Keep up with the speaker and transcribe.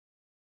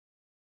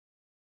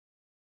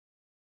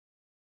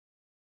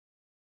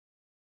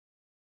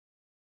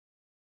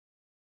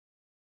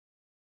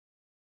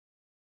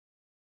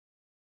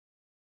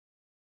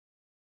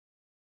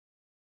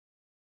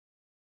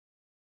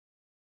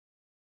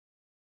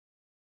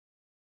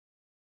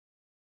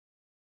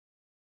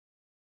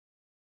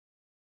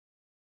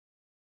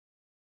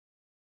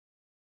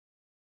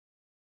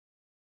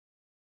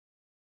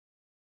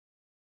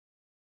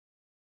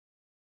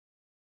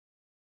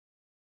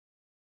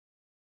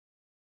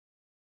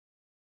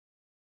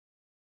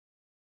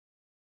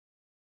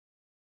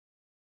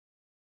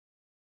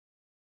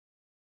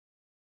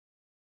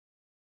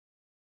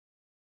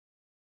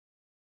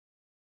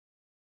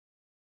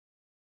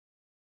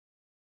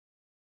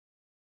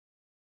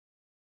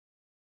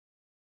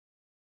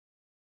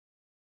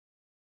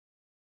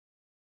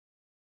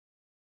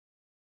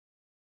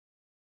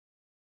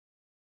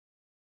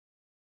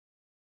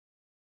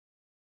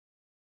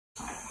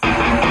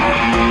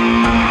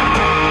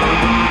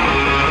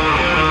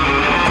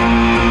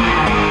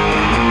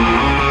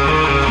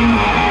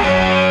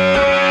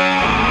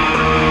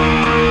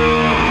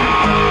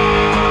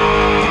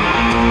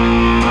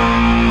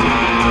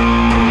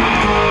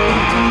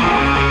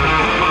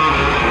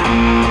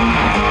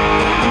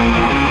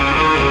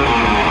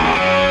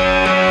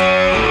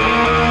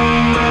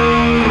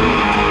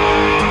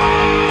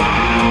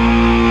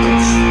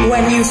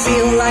You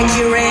feel like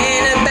you're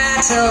in a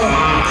battle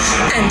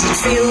and it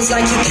feels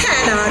like you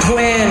cannot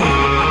win.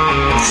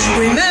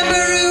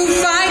 Remember who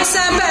fights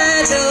our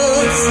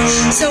battles,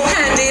 so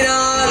hand it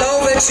all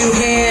over to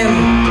him.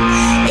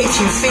 If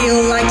you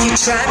feel like you're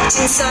trapped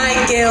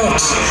inside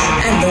guilt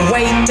and the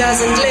weight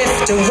doesn't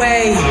lift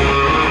away,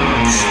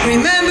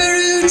 remember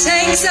who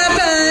takes our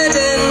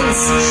burdens,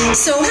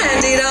 so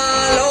hand it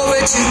all over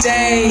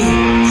today.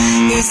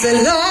 He's the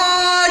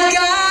Lord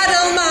God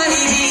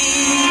Almighty,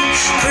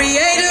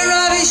 creator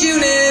of his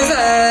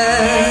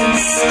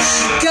universe,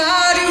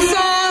 God who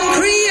formed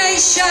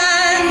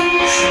creation,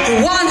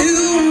 the one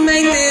who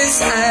made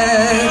this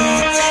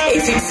earth.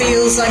 If it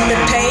feels like the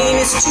pain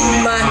is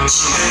too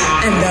much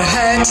and the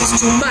hurt is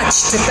too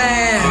much to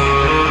bear,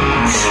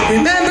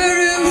 remember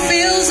who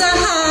feels a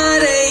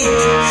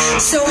heartache,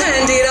 so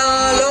hand it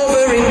all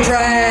over in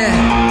prayer.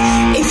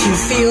 If you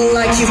feel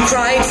like you've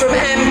cried from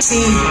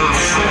empty,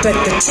 but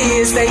the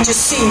tears they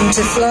just seem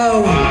to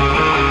flow,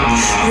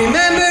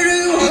 remember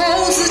who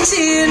holds the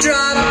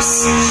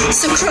teardrops,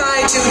 so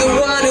cry to the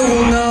one who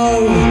will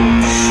know.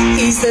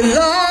 He's the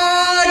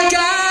Lord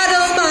God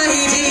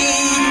Almighty,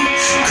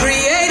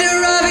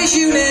 creator of his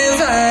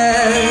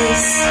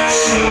universe,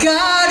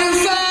 God who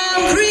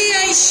formed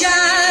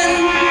creation,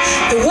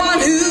 the one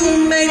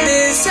who made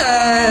this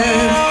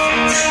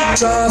earth.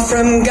 Draw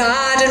from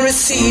God and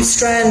receive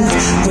strength,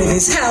 with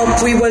his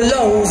help we will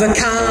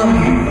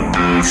overcome.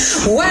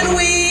 When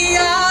we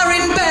are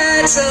in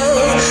battle,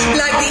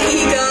 like the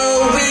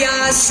eagle we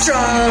are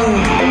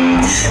strong.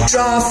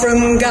 Draw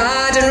from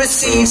God and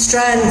receive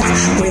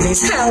strength, with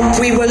his help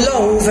we will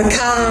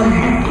overcome.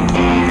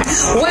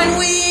 When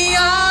we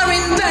are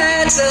in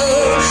battle,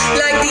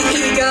 like the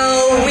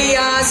eagle we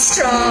are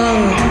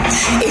strong.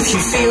 If you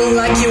feel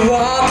like you're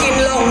walking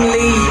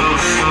lonely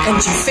and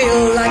you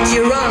feel like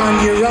you're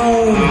on your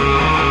own,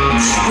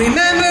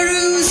 remember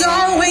who's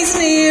always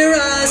near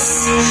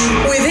us,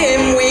 with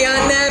him we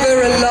are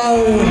never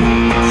alone.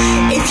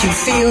 If you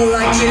feel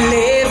like you're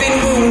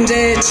living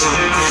wounded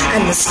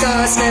and the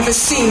scars never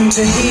seem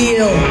to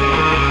heal,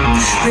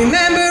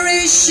 remember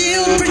his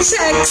shield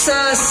protects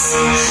us,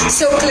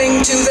 so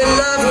cling to the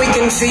love we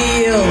can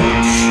feel.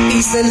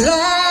 He's the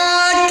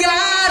Lord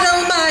God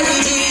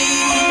Almighty,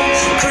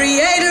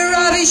 creator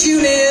of his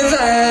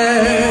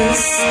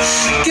universe,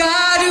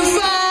 God who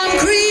formed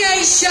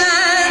creation,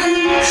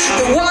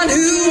 the one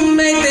who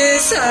made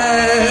this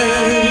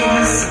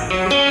earth.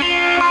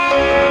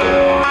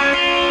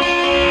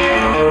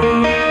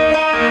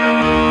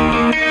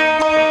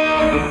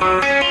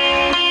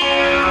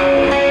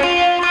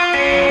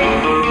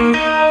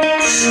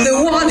 The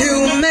one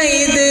who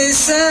made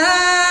this earth,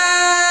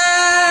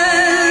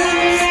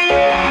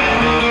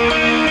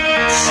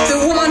 the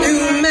one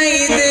who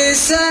made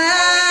this earth,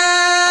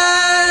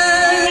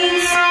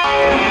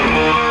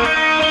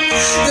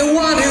 the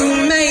one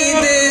who made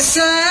this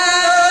earth,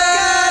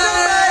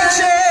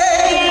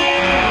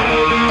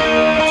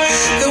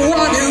 the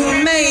one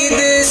who made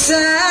this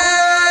earth,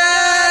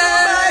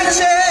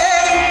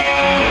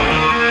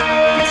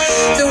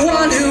 the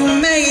one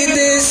who made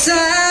this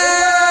earth,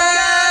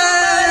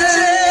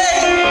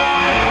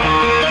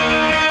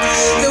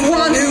 the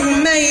one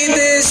who made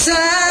this earth.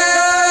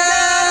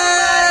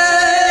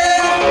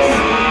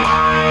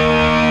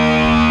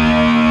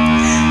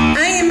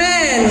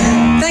 Amen.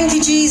 Thank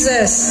you,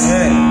 Jesus.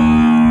 Amen.